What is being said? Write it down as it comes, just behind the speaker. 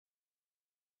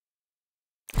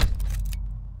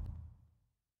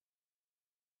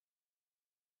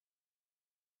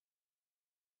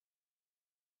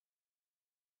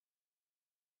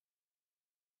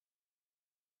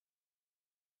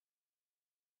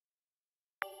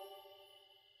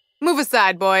Move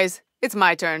aside, boys. It's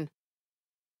my turn.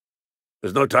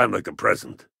 There's no time like the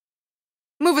present.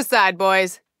 Move aside,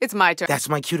 boys. It's my turn. That's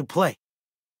my cue to play.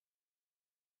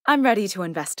 I'm ready to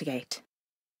investigate.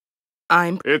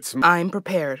 I'm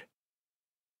prepared.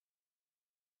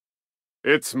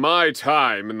 It's my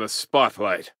time in the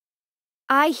spotlight.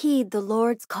 I heed the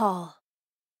Lord's call.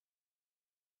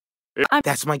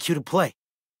 That's my cue to play.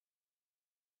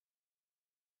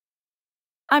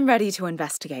 I'm ready to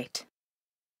investigate.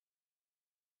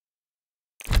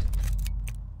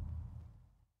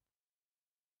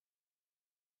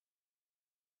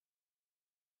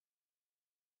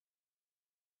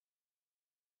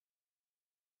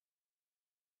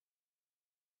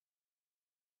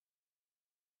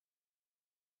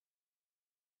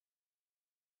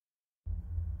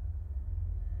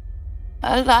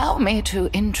 Allow me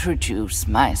to introduce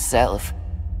myself.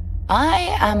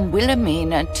 I am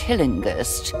Wilhelmina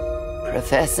Tillinghast,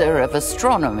 Professor of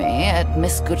Astronomy at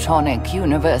Miskatonic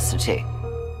University.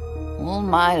 All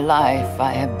my life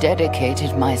I have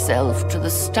dedicated myself to the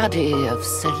study of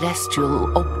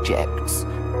celestial objects.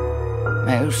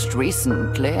 Most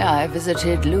recently, I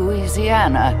visited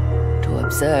Louisiana to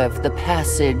observe the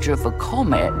passage of a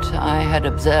comet I had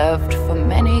observed for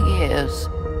many years.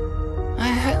 I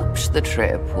hoped the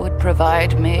trip would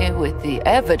provide me with the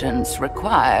evidence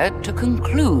required to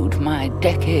conclude my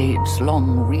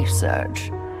decades-long research.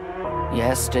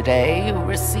 Yesterday, you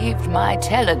received my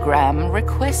telegram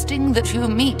requesting that you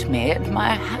meet me at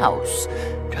my house,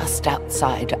 just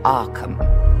outside Arkham.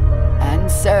 And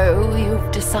so,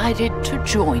 you've decided to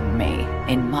join me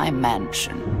in my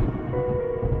mansion.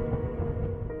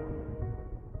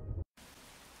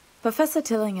 Professor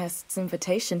Tillinghast's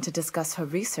invitation to discuss her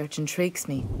research intrigues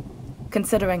me.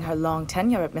 Considering her long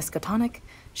tenure at Miskatonic,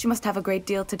 she must have a great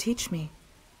deal to teach me.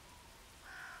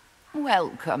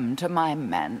 Welcome to my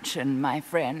mansion, my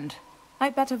friend.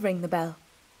 I'd better ring the bell.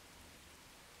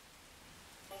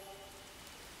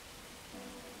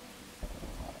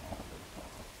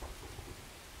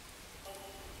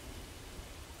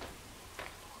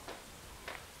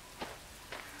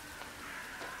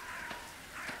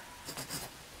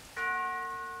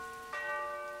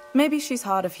 Maybe she's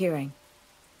hard of hearing.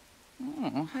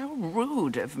 Oh, how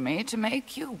rude of me to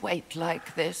make you wait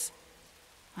like this.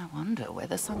 I wonder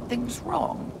whether something's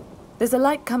wrong. There's a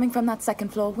light coming from that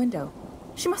second-floor window.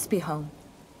 She must be home.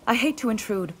 I hate to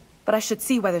intrude, but I should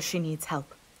see whether she needs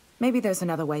help. Maybe there's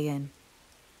another way in.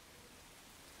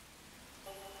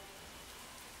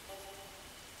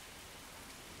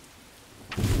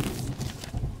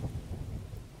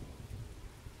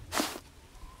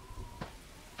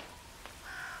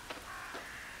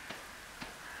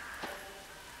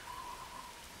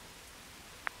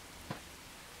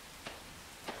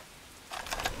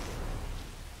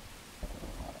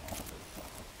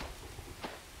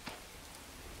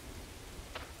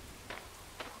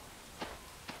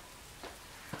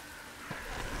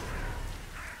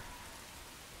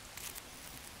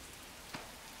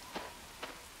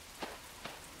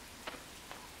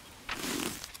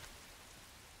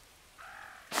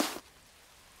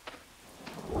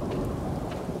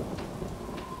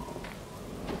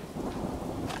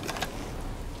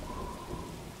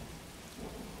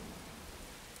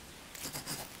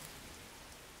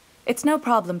 It's no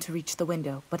problem to reach the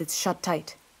window, but it's shut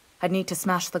tight. I'd need to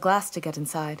smash the glass to get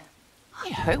inside.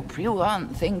 I hope you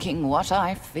aren't thinking what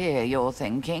I fear you're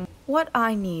thinking. What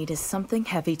I need is something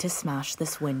heavy to smash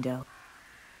this window.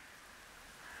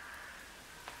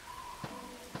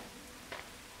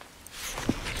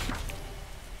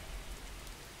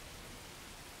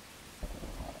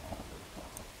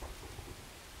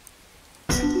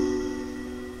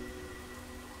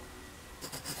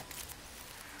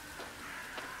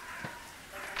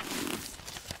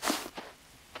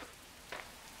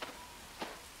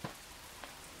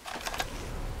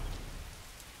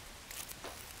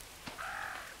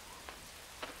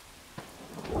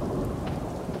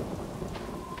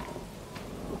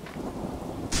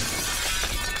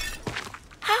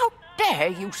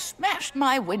 You smashed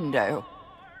my window.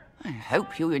 I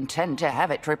hope you intend to have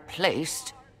it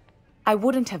replaced. I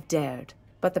wouldn't have dared,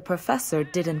 but the professor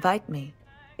did invite me.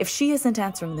 If she isn't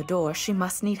answering the door, she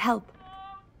must need help.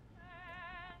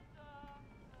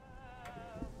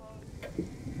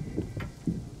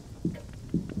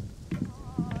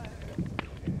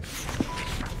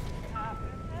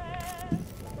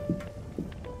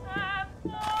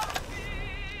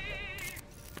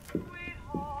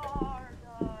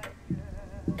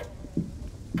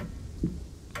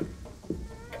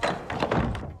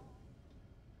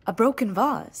 A broken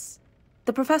vase.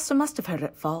 The professor must have heard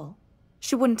it fall.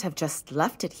 She wouldn't have just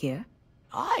left it here.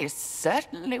 I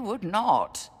certainly would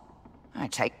not. I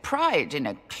take pride in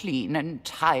a clean and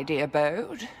tidy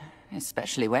abode,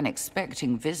 especially when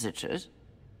expecting visitors.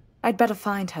 I'd better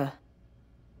find her.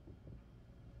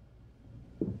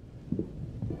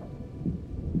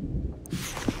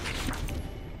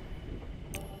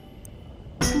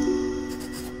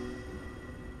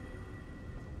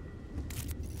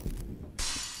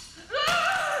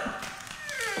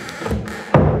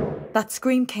 That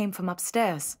scream came from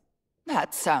upstairs.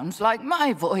 That sounds like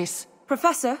my voice.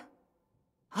 Professor?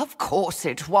 Of course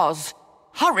it was.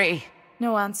 Hurry!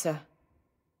 No answer.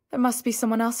 There must be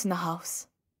someone else in the house.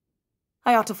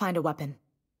 I ought to find a weapon.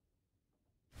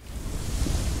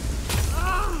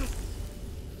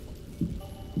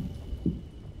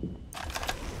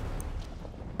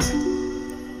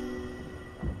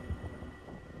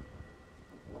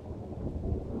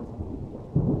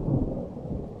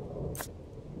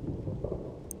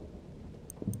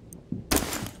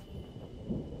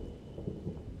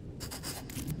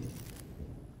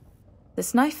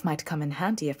 This knife might come in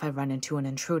handy if I run into an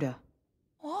intruder.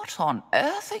 What on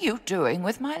earth are you doing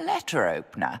with my letter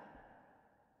opener?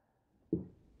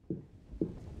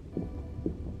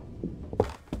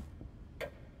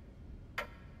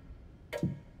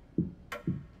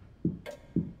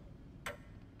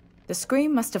 The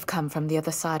scream must have come from the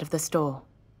other side of the store.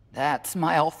 That's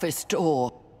my office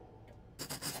door.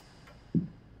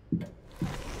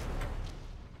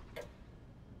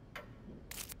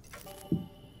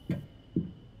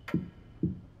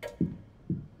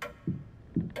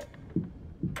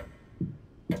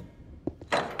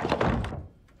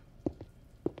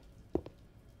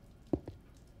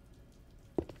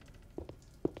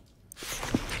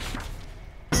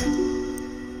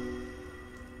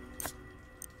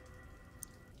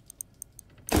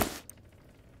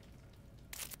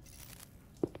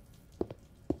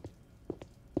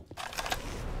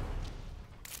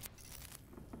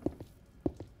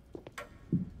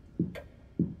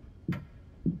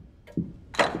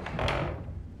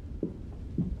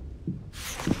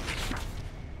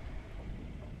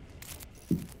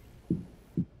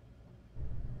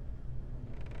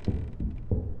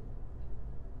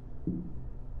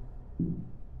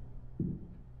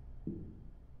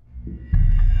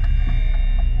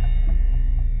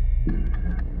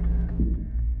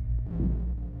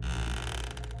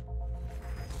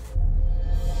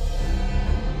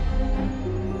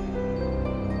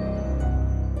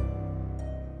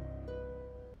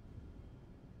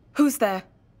 Who's there?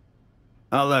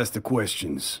 I'll ask the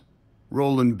questions.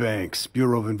 Roland Banks,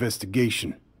 Bureau of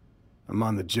Investigation. I'm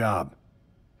on the job.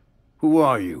 Who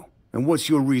are you, and what's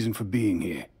your reason for being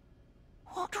here?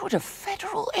 What would a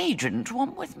federal agent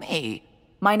want with me?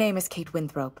 My name is Kate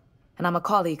Winthrop, and I'm a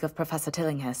colleague of Professor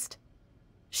Tillinghast.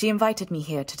 She invited me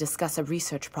here to discuss a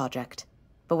research project,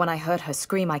 but when I heard her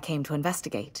scream, I came to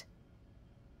investigate.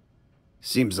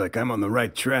 Seems like I'm on the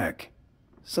right track.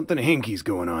 Something hinky's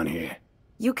going on here.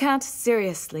 You can't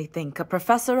seriously think a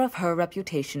professor of her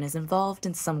reputation is involved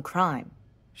in some crime.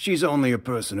 She's only a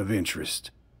person of interest.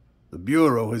 The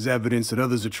Bureau has evidence that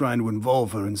others are trying to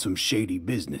involve her in some shady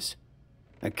business.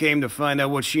 I came to find out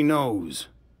what she knows,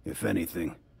 if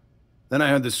anything. Then I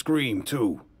heard the scream,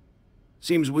 too.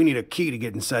 Seems we need a key to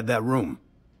get inside that room.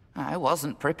 I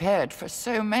wasn't prepared for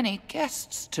so many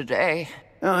guests today.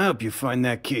 I'll help you find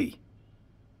that key.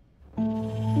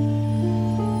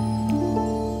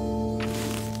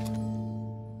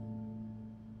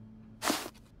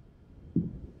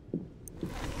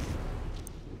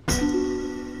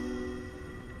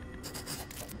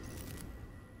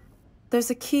 There's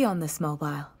a key on this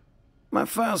mobile. My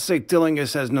files say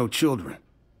Tillinghast has no children.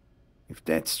 If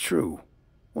that's true,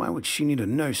 why would she need a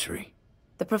nursery?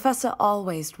 The professor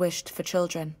always wished for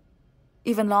children,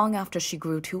 even long after she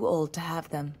grew too old to have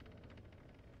them.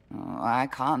 Oh, I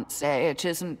can't say it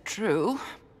isn't true.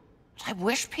 But I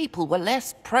wish people were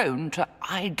less prone to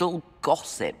idle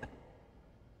gossip.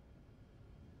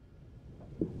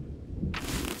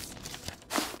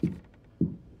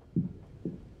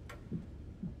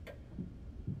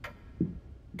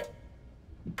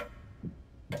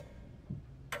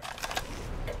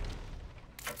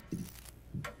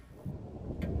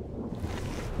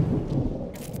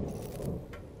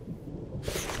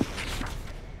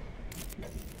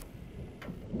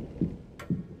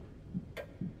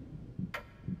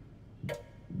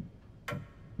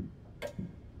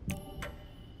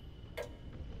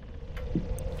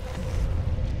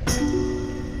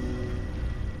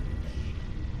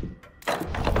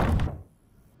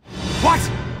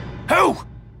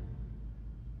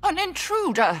 An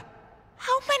intruder!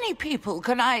 How many people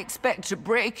can I expect to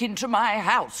break into my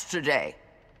house today?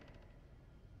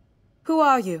 Who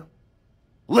are you?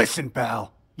 Listen,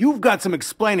 pal. You've got some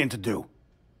explaining to do.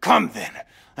 Come then.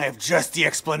 I have just the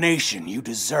explanation you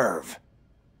deserve.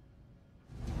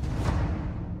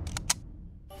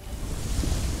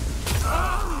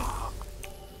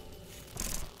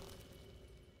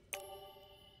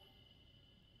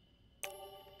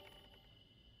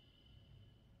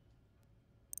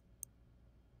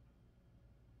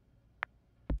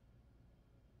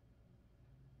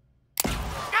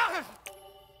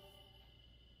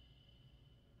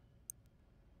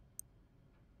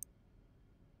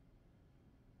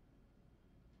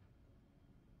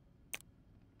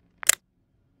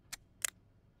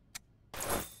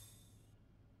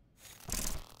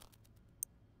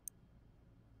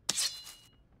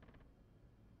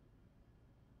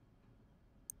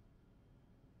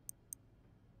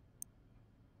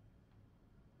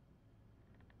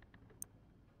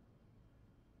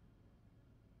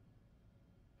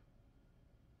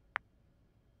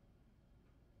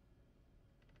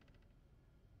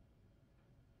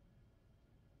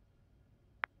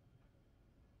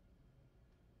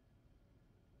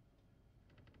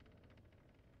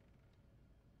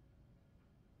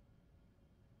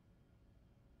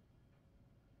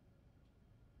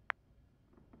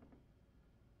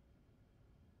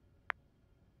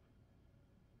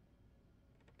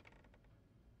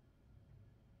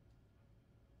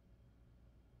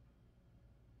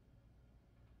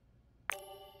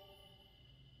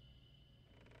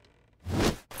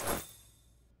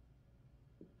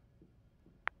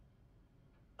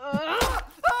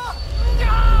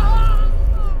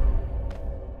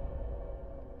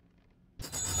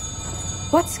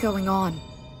 What's going on?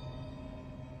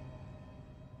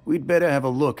 We'd better have a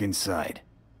look inside.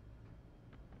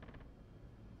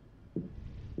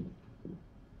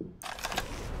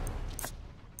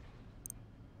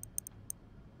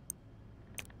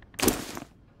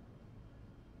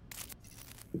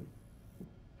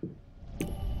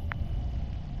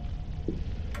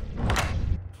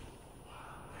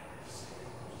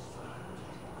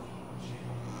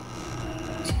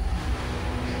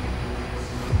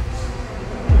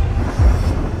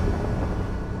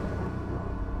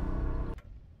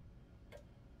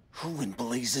 Who in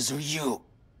blazes are you?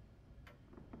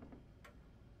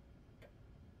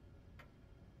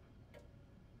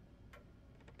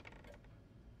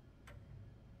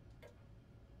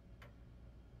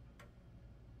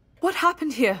 What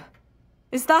happened here?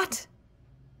 Is that...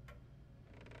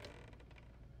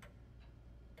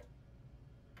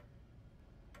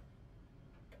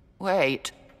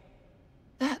 Wait.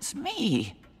 That's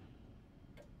me.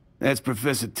 That's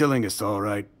Professor Tillinghast, all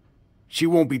right. She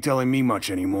won't be telling me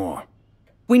much anymore.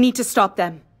 We need to stop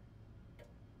them.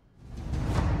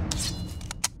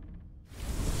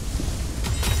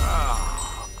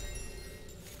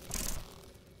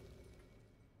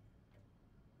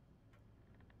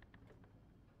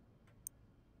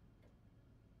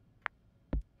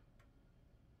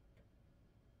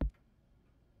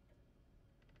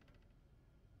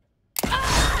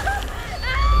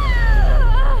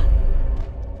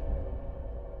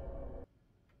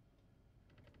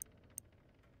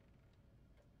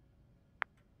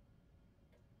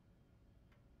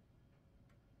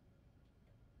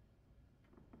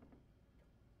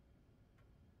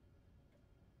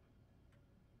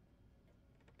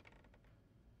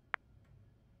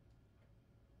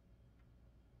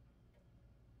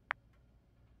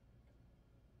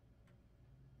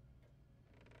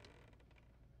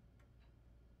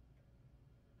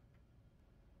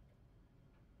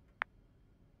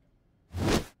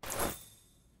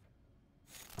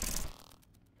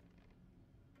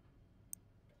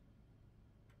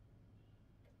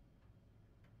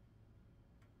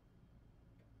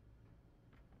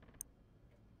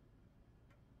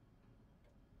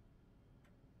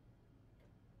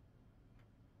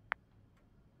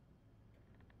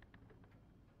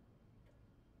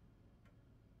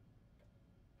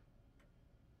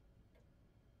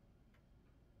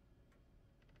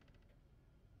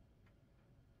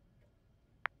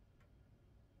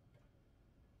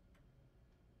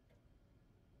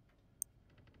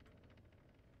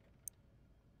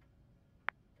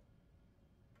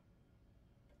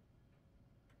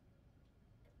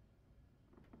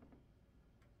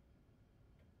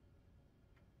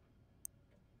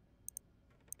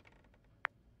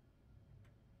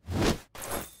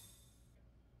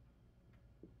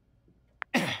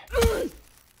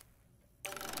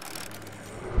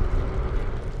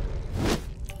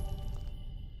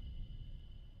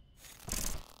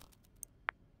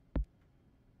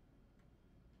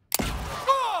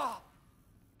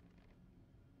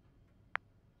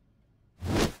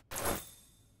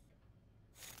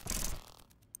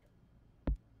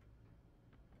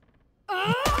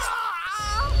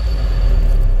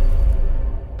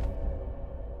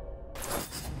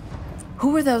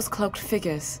 Who were those cloaked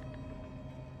figures?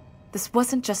 This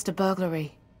wasn't just a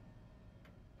burglary.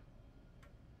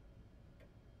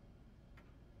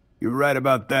 You're right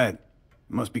about that. It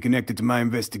must be connected to my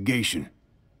investigation.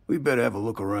 We better have a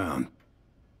look around.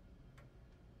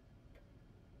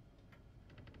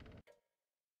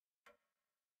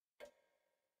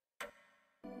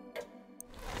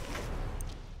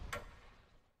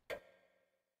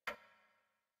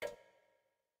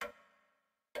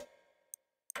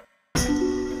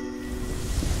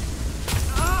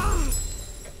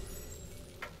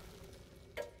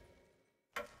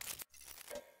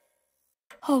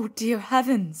 Oh, dear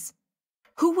heavens!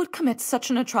 Who would commit such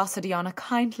an atrocity on a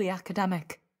kindly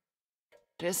academic?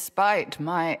 Despite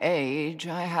my age,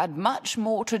 I had much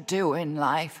more to do in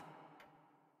life.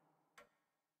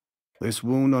 This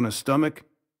wound on her stomach?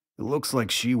 It looks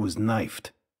like she was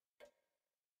knifed.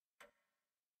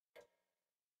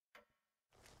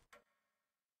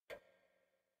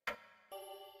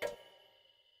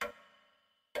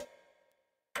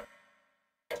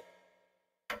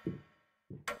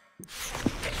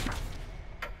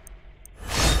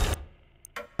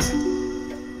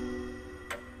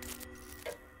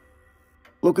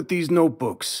 Look at these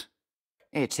notebooks.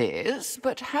 It is,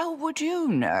 but how would you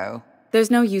know? There's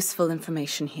no useful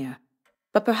information here.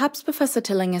 But perhaps Professor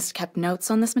Tillinghast kept notes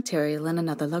on this material in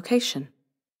another location.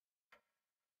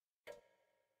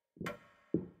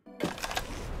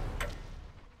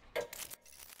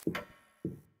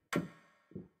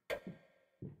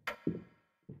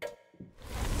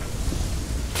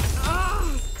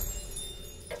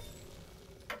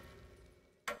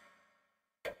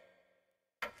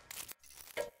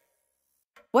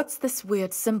 What's this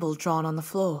weird symbol drawn on the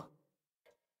floor?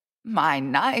 My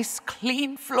nice,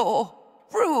 clean floor,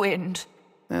 ruined.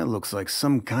 That looks like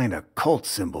some kind of cult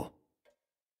symbol.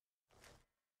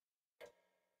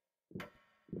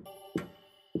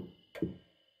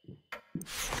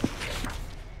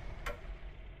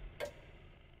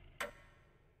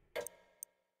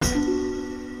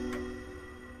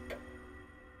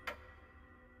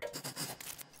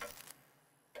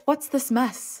 What's this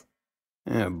mess?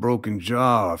 Yeah, a broken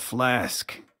jar or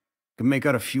flask. Can make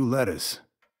out a few letters.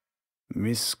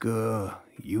 Miska,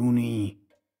 Uni,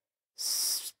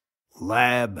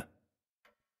 Lab.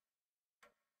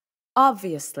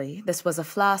 Obviously, this was a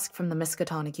flask from the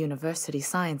Miskatonic University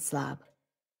Science Lab.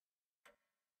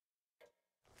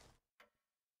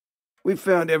 We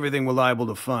found everything we're liable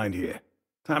to find here.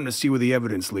 Time to see where the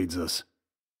evidence leads us.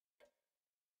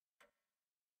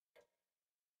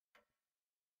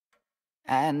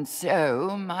 And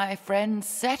so my friends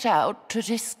set out to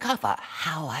discover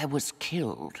how I was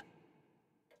killed.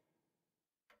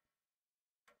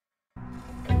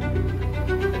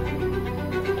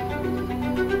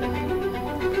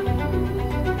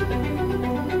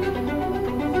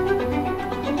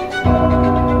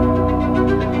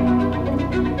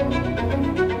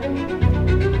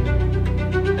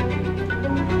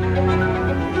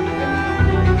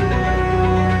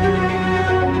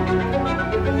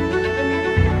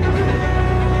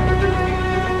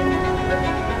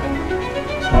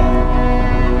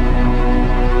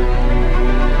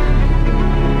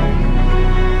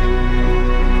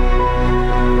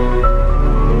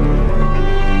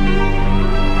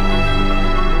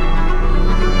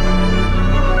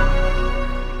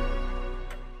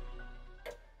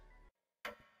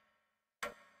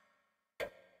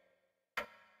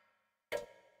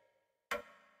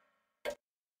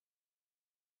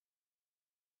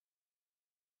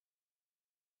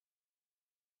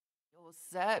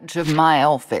 Your search of my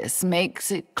office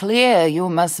makes it clear you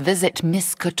must visit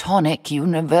Miskatonic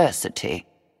University.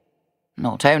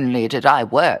 Not only did I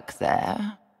work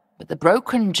there, but the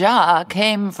broken jar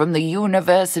came from the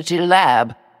university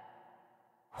lab.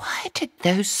 Why did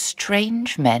those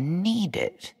strange men need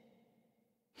it?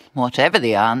 Whatever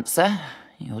the answer,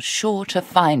 you're sure to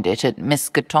find it at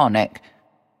Miskatonic.